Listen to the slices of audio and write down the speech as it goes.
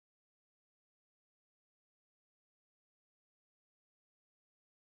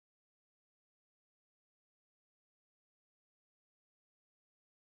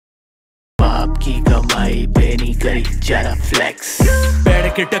बाप की कमाई पे नहीं करी जरा फ्लेक्स। बैठ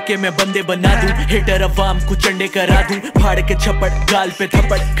के टके में बंदे बना दूं, हिटर अवाम को चंडे करा दूं, फाड़ के छप्पड़ गाल पे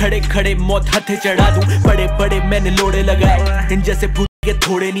थप्पड़, खड़े खड़े मौत हथे चढ़ा दूं। बड़े बड़े मैंने लोड़े लगाए, इन जैसे भूत के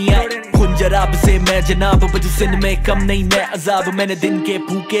थोड़े नहीं आए। खून जराब से मैं जनाब, बजू सिंध में कम नहीं मैं अजाब। मैंने दिन के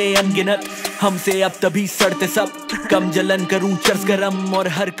भूखे अनगिनत, हमसे अब तभी सड़ते सब। कम जलन करूं चर्च गरम, और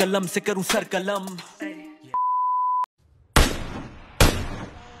हर कलम से करूं सर कलम।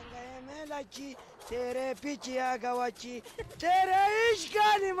 तेरे पिछिया गवाची, तेरे इश्क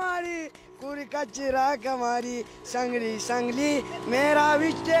मारी, कुरी कच्ची राख मारी, संगली संगली मेरा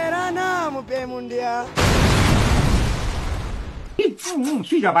विच तेरा नाम पे मुंडिया।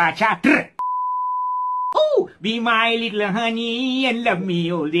 Oh, be my little honey and love me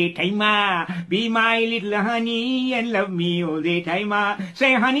all the time. Be my little honey and love me all the time.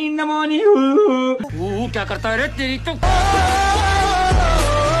 Say honey in the morning. क्या करता है रे तेरी तो?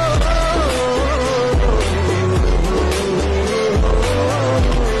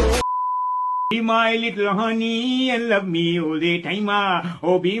 Be my little honey and love me all the time.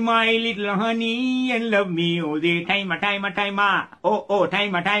 Oh, be my little honey and love me all the time. Time. Oh,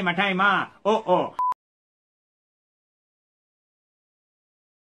 time. Oh.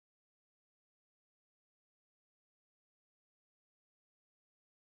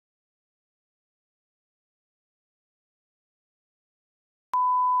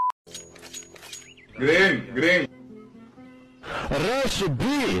 Green. Rush B.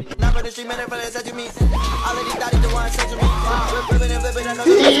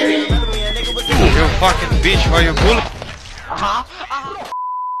 You fucking bitch, why you bullying?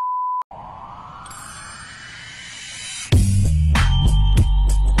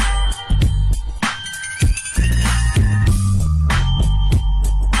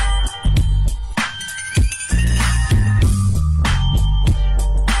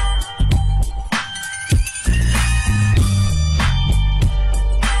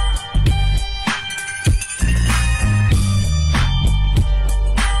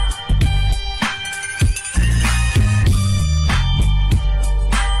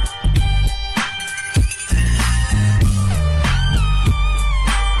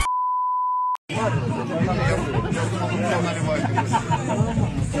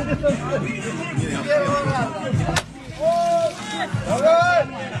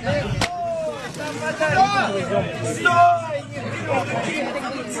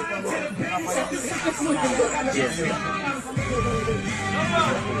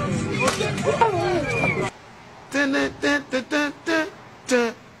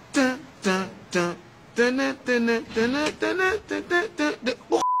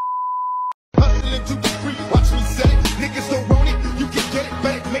 Hustling to the street, watch me set it. Niggas don't want it, you can get it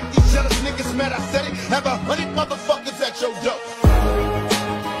back. Make these jealous niggas mad, I said it. Have 100 motherfuckers at your door.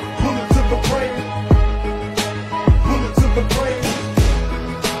 Pull it to the brain. Pull it to the brain.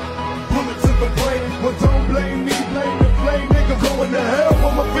 Pull it to the brain. Well, don't blame me, blame the flame. Nigga going to hell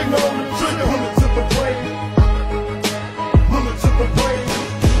with my finger on the trigger. Pull it to the brain. Pull it to the brain.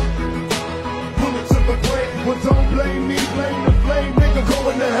 Pull it to the brain. Well, don't blame me, blame the flame. Nigga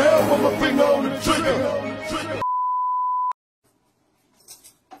going to hell with my finger on the trigger.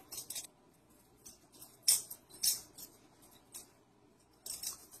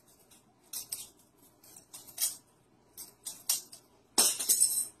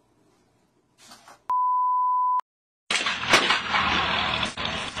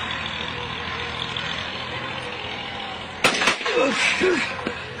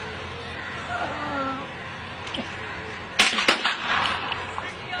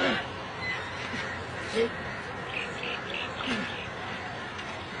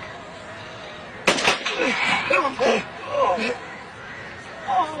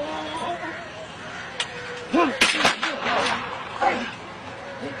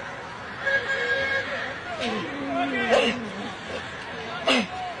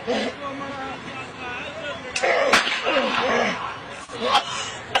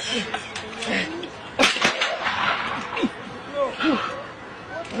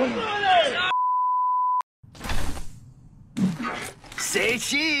 Say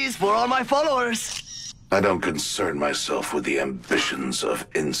cheese for all my followers. I don't concern myself with the ambitions of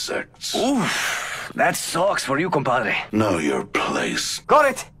insects. Oof, that sucks for you, compadre. Know your place. Got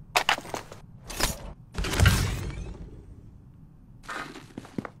it.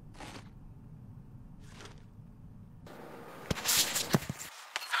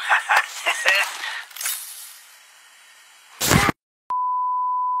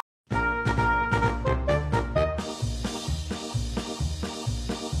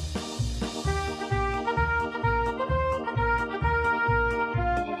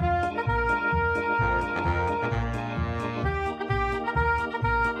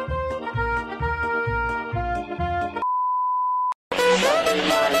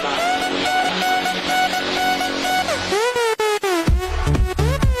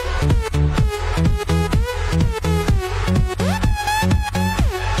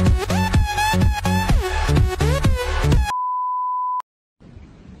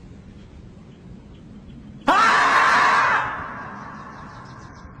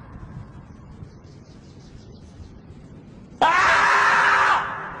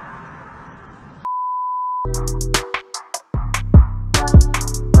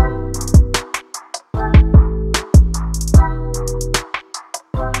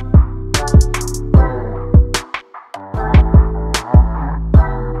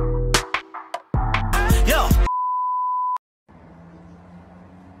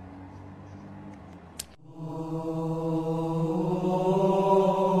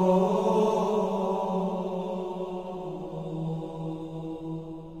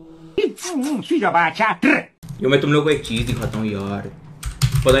 सीधा बादशाह। यो मैं तुम लोगों को एक चीज दिखाता हूँ यार,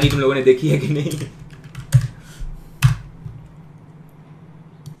 पता नहीं तुम लोगों ने देखी है कि नहीं।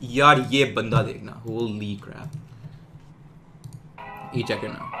 यार ये बंदा देखना, होली क्रैप, ये check it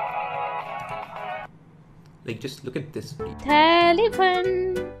now, like just look at this telephone.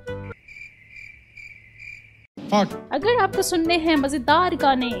 अगर आपको सुनने हैं मजेदार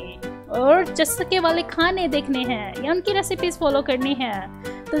गाने और चस्के वाले खाने देखने हैं या उनकी रेसिपीज फॉलो करनी है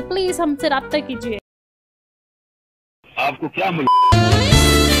तो प्लीज हमसे राब्ता कीजिए। आपको क्या मिल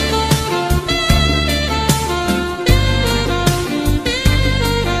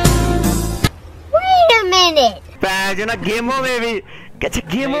जो ना गेमों में भी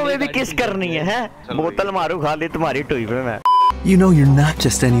गेमों में भी किस करनी है बोतल मारू खाली तुम्हारी टुई पे मैं। You know you're not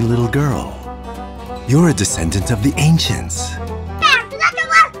just any little girl. You're a descendant of the ancients.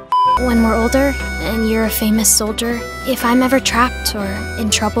 When we're older and you're a famous soldier, if I'm ever trapped or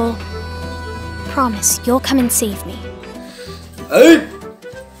in trouble, promise you'll come and save me.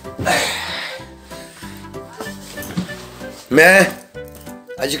 मैं,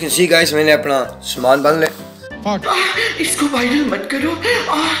 as you can see guys, मैंने अपना सामान बांध ले। इसको viral मत करो।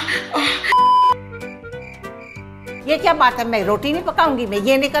 ये क्या बात है, मैं रोटी नहीं पकाऊंगी, मैं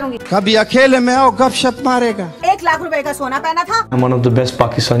ये नहीं करूंगी। कभी अकेले में आओ गपशप मारेगा। 1 लाख रुपए का सोना पहना था। I'm one of the best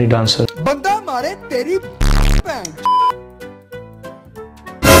Pakistani dancer. बंदा मारे तेरी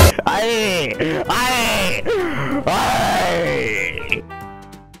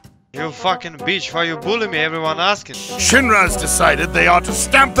You fucking bitch, why you bully me? Everyone asking. Shinra's decided they ought to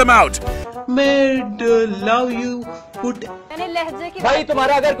stamp them out. Made love you put. भाई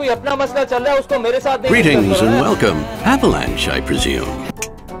तुम्हारा अगर कोई अपना मसला चल रहा है उसको मेरे साथ Greetings and welcome, Avalanche, I presume.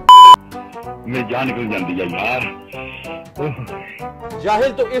 मैं जान निकल जाती है यार।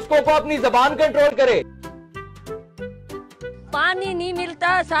 जाहिल तो इसको को अपनी जबान कंट्रोल करे। पानी नहीं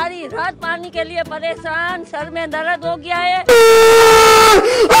मिलता, सारी रात पानी के लिए परेशान, सर में दर्द हो गया है।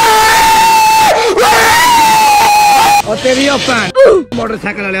 और तेरी फैन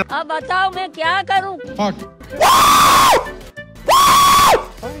मोटरसाइकिल वाले। अब बताओ मैं क्या करूं?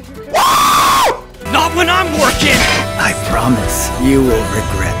 Not when I'm working! I promise you will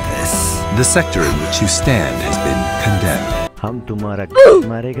regret this. The sector in which you stand has been condemned. हम तुम्हारा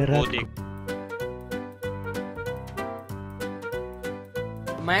मारेगा रात।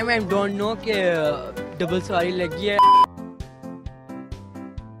 मैं डोंट नो कि डबल सवारी लगी है।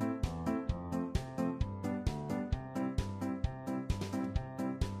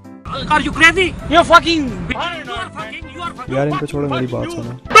 Are you crazy? You're fucking. यार इनको छोड़ो, मेरी बात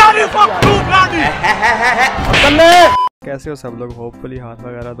सुनो। कैसे हो सब लोग? होपफुली हाथ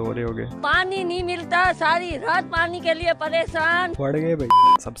वगैरह धो रहे होगे। पानी नहीं मिलता, सारी रात पानी के लिए परेशान। पड़ गए भाई।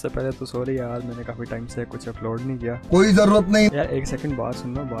 सबसे पहले तो सॉरी यार, मैंने काफी टाइम से कुछ अपलोड नहीं किया। कोई जरूरत नहीं यार, एक सेकंड बात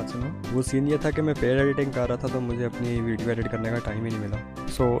सुनो। वो सीन ये था कि मैं पेड एडिटिंग कर रहा था तो मुझे अपनी वीडियो एडिट करने का टाइम ही नहीं मिला।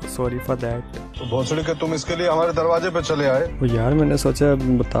 So sorry for that. तो भोसड़ी के तुम इसके लिए हमारे दरवाजे पे चले आए। तो यार मैंने सोचा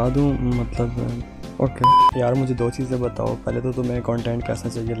बता दूं, मतलब ओके। यार मुझे 2 चीज़ें बताओ। पहले तो तुम्हें कंटेंट कैसा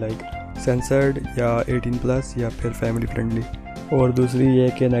चाहिए, लाइक सेंसर्ड या 18+ या फिर फैमिली फ्रेंडली। और दूसरी ये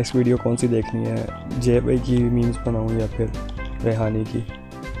कि नेक्स्ट वीडियो कौन सी देखनी है, जे भाई की मीम्स बनाऊँ या फिर रेहानी की।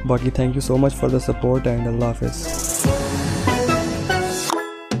 बाकी thank you so much for the support and अल्लाह हाफिज़।